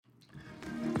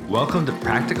Welcome to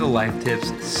Practical Life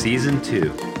Tips Season 2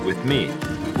 with me,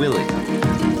 Willie.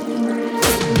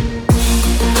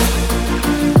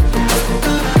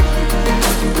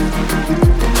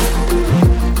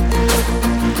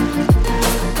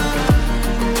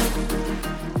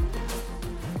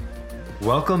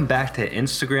 Welcome back to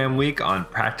Instagram Week on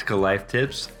Practical Life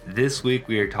Tips. This week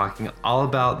we are talking all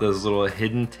about those little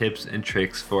hidden tips and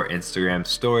tricks for Instagram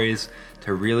stories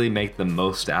to really make the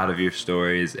most out of your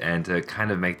stories and to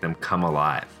kind of make them come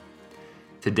alive.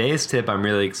 Today's tip I'm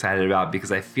really excited about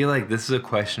because I feel like this is a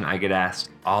question I get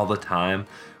asked all the time,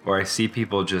 or I see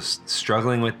people just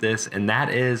struggling with this, and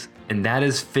that is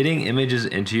fitting images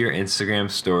into your Instagram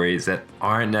stories that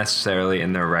aren't necessarily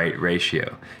in the right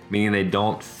ratio, meaning they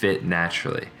don't fit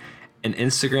naturally. And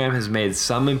Instagram has made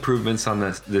some improvements on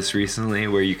this recently,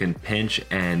 where you can pinch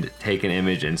and take an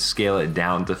image and scale it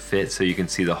down to fit so you can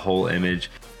see the whole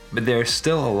image. But there are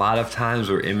still a lot of times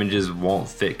where images won't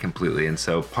fit completely, and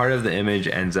so part of the image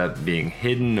ends up being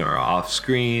hidden or off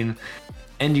screen,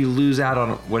 and you lose out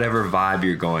on whatever vibe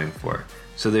you're going for.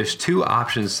 So there's two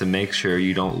options to make sure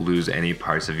you don't lose any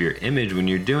parts of your image when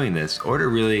you're doing this, or to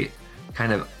really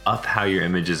kind of up how your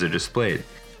images are displayed.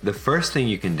 The first thing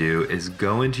you can do is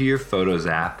go into your Photos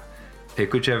app,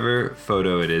 pick whichever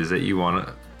photo it is that you want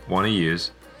to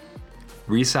use,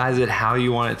 resize it how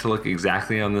you want it to look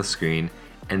exactly on the screen,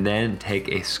 and then take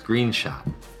a screenshot.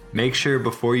 Make sure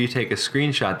before you take a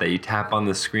screenshot that you tap on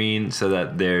the screen so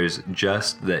that there's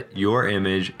just your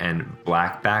image and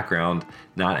black background,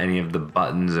 not any of the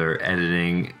buttons or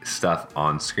editing stuff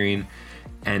on screen.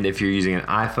 And if you're using an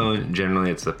iPhone,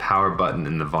 generally it's the power button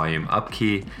and the volume up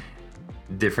key.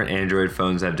 Different Android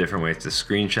phones have different ways to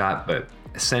screenshot, but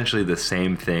essentially the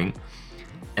same thing.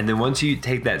 And then once you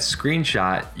take that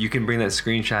screenshot, you can bring that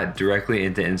screenshot directly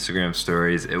into Instagram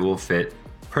stories. It will fit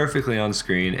perfectly on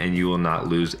screen and you will not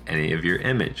lose any of your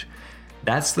image.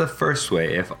 That's the first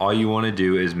way if all you want to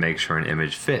do is make sure an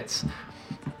image fits.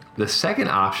 The second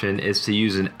option is to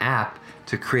use an app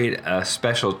to create a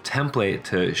special template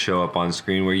to show up on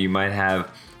screen, where you might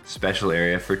have special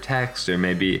area for text or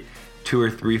maybe 2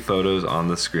 or 3 photos on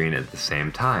the screen at the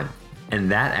same time.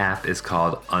 And that app is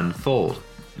called Unfold,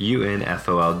 Unfold.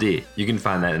 You can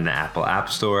find that in the Apple App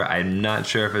Store. I'm not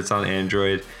sure if it's on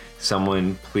Android.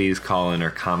 Someone please call in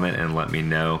or comment and let me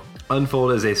know.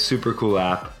 Unfold is a super cool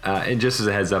app. And just as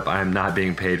a heads up, I'm not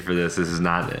being paid for this. This is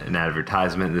not an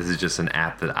advertisement. This is just an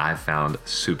app that I found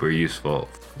super useful.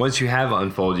 Once you have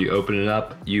Unfold, you open it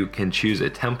up, you can choose a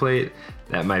template.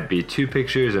 That might be 2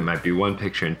 pictures, it might be 1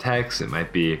 picture and text, it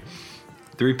might be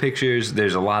 3 pictures.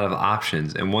 There's a lot of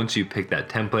options. And once you pick that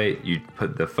template, you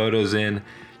put the photos in,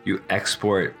 you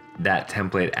export that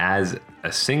template as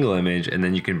a single image, and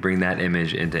then you can bring that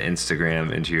image into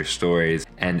Instagram, into your stories,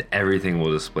 and everything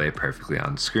will display perfectly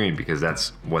on screen because that's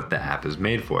what the app is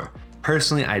made for.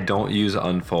 Personally, I don't use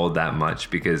Unfold that much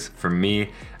because for me,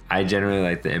 I generally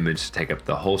like the image to take up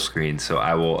the whole screen, so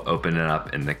I will open it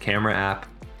up in the camera app,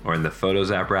 or in the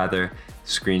Photos app rather,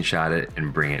 screenshot it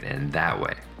and bring it in that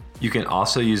way. You can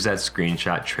also use that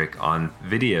screenshot trick on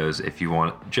videos if you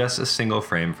want just a single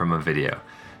frame from a video.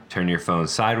 Turn your phone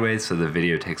sideways so the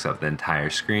video takes up the entire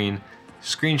screen,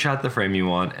 screenshot the frame you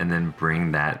want, and then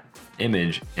bring that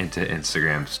image into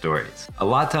Instagram stories. A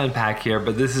lot to unpack here,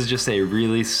 but this is just a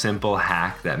really simple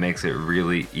hack that makes it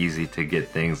really easy to get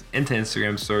things into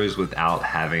Instagram stories without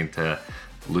having to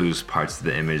lose parts of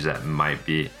the image that might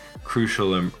be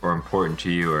crucial or important to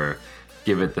you, or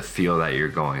give it the feel that you're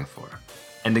going for.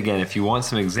 And again, if you want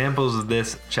some examples of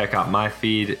this, check out my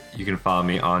feed. You can follow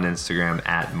me on Instagram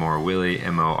at morewillie,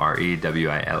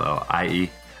 MOREWILLIE.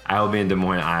 I will be in Des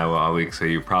Moines, Iowa all week, so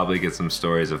you probably get some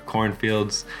stories of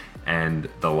cornfields and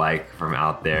the like from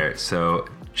out there. So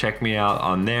check me out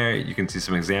on there. You can see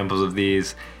some examples of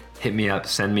these. Hit me up,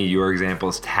 send me your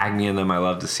examples, tag me in them. I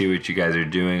love to see what you guys are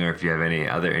doing, or if you have any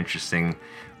other interesting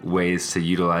ways to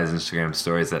utilize Instagram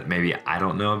stories that maybe I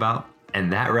don't know about.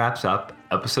 And that wraps up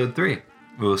episode 3.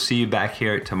 We will see you back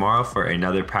here tomorrow for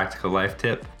another practical life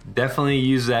tip. Definitely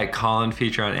use that call-in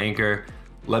feature on Anchor.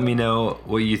 Let me know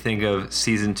what you think of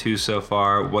season 2 so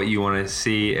far, what you want to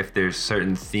see, if there's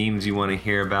certain themes you want to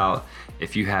hear about.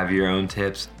 If you have your own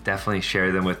tips, definitely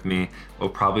share them with me. We'll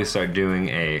probably start doing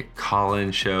a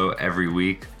call-in show every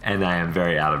week, and I am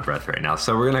very out of breath right now.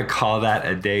 So we're going to call that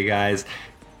a day, guys.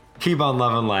 Keep on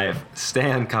loving life, stay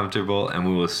uncomfortable, and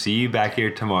we will see you back here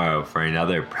tomorrow for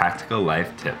another practical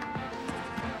life tip.